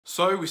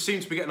So we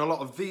seem to be getting a lot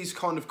of these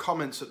kind of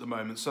comments at the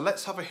moment, so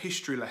let's have a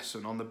history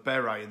lesson on the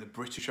beret in the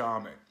British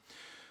Army.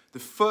 The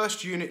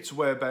first unit to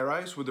wear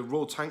berets were the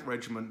Royal Tank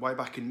Regiment way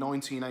back in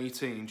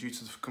 1918. Due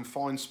to the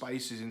confined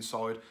spaces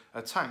inside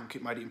a tank,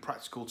 it made it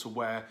impractical to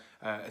wear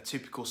a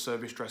typical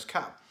service dress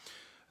cap.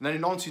 And then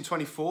in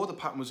 1924, the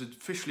pattern was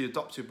officially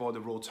adopted by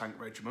the Royal Tank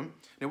Regiment.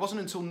 And it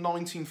wasn't until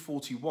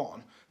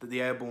 1941 that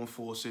the Airborne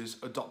Forces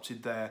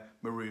adopted their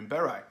maroon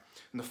beret.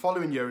 And the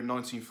following year, in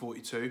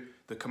 1942,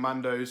 the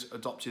Commandos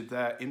adopted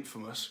their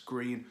infamous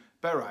green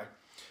beret.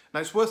 Now,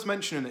 it's worth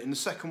mentioning that in the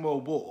Second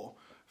World War,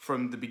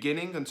 from the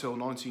beginning until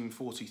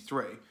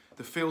 1943,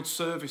 the field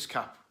service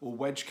cap or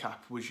wedge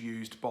cap was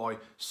used by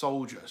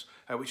soldiers,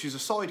 which is a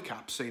side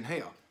cap seen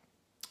here.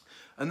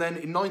 And then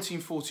in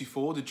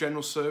 1944, the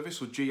General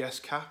Service, or GS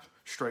cap,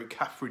 straight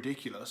cap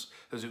ridiculous,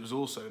 as it was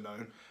also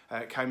known,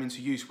 came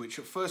into use, which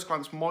at first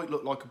glance might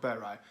look like a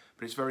beret,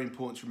 but it's very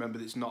important to remember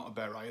that it's not a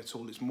beret at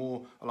all. It's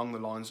more along the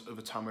lines of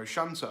a tam o'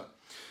 shanter.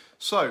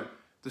 So,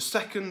 the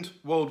Second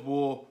World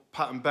War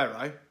pattern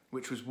beret,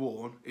 which was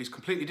worn, is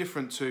completely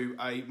different to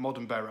a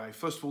modern beret.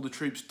 First of all, the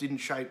troops didn't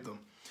shape them.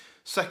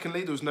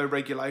 Secondly, there was no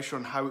regulation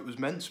on how it was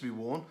meant to be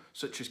worn,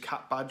 such as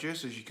cap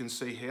badges, as you can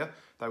see here.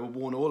 They were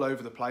worn all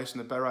over the place, and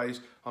the berets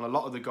on a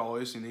lot of the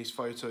guys in these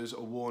photos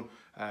are worn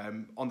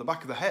on the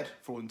back of the head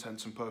for all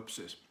intents and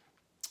purposes.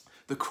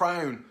 The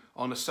crown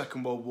on a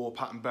Second World War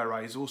pattern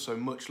beret is also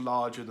much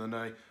larger than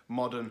a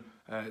modern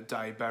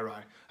day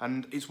beret.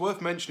 And it's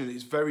worth mentioning that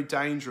it's very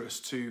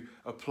dangerous to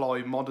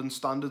apply modern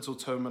standards or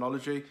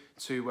terminology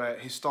to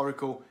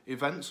historical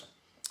events.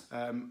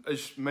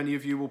 As many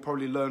of you will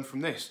probably learn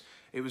from this,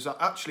 it was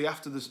actually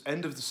after the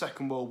end of the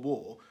Second World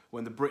War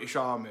when the British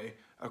Army,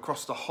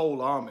 across the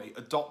whole army,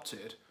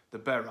 adopted the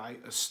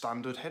beret as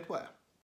standard headwear.